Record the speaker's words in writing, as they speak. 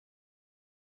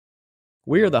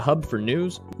We are the hub for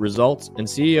news, results, and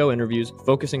CEO interviews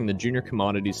focusing the junior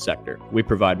commodities sector. We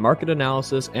provide market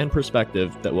analysis and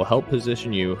perspective that will help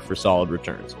position you for solid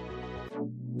returns.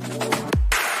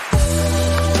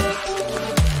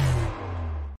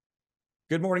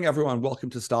 Good morning, everyone. Welcome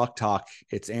to Stock Talk.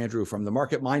 It's Andrew from The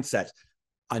Market Mindset.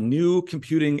 A new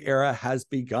computing era has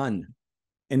begun.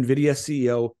 Nvidia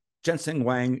CEO Jensen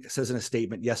Huang says in a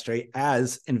statement yesterday,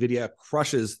 as Nvidia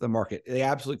crushes the market, they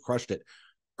absolutely crushed it.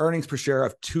 Earnings per share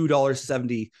of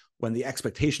 $2.70 when the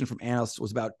expectation from analysts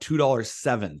was about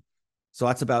 $2.07. So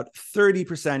that's about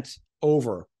 30%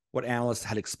 over what analysts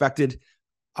had expected.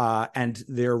 And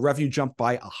their revenue jumped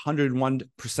by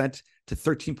 101% to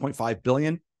 $13.5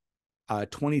 billion,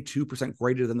 22%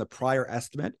 greater than the prior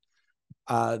estimate.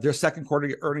 Their second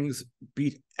quarter earnings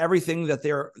beat everything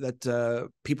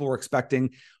that people were expecting,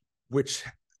 which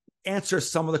answers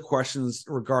some of the questions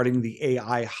regarding the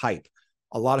AI hype.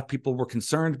 A lot of people were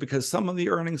concerned because some of the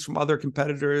earnings from other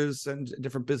competitors and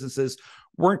different businesses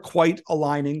weren't quite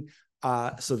aligning.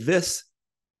 So this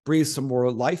breathes some more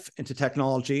life into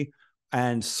technology.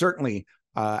 And certainly,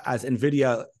 as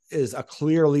Nvidia is a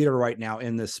clear leader right now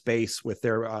in this space with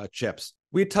their chips.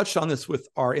 We touched on this with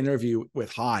our interview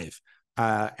with Hive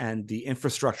and the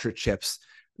infrastructure chips,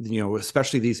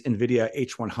 especially these Nvidia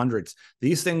H100s.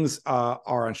 These things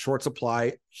are on short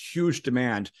supply, huge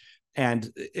demand.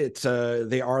 And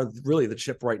they are really the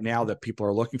chip right now that people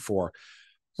are looking for.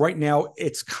 Right now,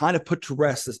 it's kind of put to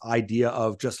rest this idea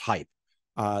of just hype.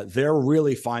 They're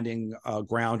really finding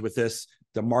ground with this.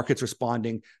 The market's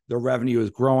responding. Their revenue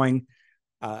is growing.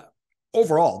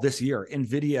 Overall, this year,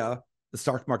 Nvidia, the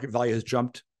stock market value has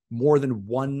jumped more than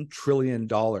 $1 trillion.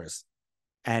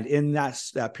 And in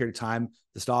that period of time,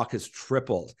 the stock has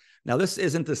tripled. Now, this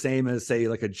isn't the same as, say,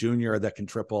 like a junior that can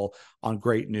triple on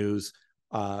great news.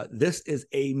 This is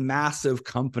a massive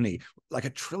company, like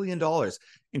 $1 trillion.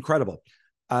 Incredible.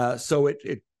 So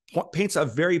it paints a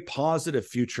very positive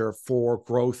future for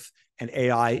growth and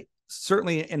AI,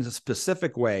 certainly in a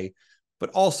specific way, but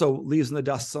also leaves in the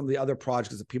dust some of the other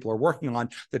projects that people are working on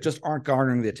that just aren't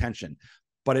garnering the attention.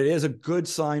 But it is a good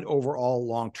sign overall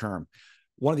long-term.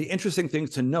 One of the interesting things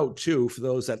to note, too, for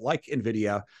those that like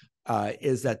Nvidia,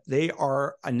 is that they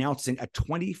are announcing a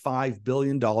 $25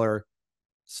 billion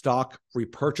stock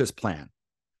repurchase plan.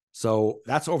 So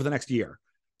that's over the next year.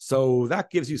 So that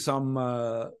gives you some,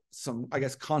 I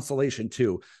guess, consolation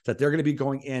too, that they're going to be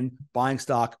going in, buying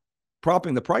stock,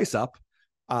 propping the price up,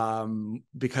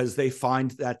 because they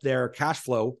find that their cash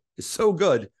flow is so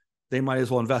good, they might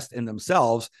as well invest in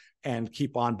themselves and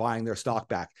keep on buying their stock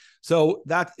back. So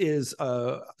that is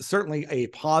certainly a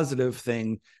positive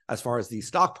thing as far as the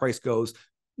stock price goes.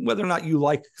 Whether or not you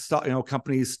like stock,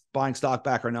 companies buying stock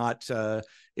back or not,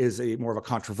 is more of a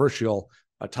controversial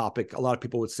topic. A lot of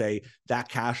people would say that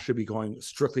cash should be going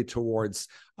strictly towards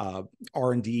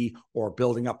R&D or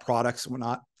building up products and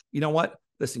whatnot. You know what?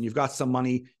 Listen, you've got some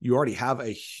money. You already have a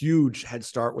huge head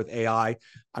start with AI.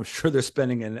 I'm sure they're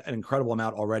spending an incredible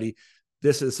amount already.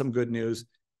 This is some good news,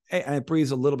 and it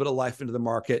breathes a little bit of life into the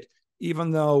market.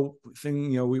 Even though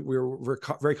we're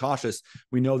very cautious,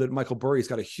 we know that Michael Burry's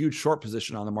got a huge short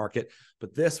position on the market,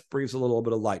 but this breathes a little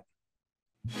bit of light.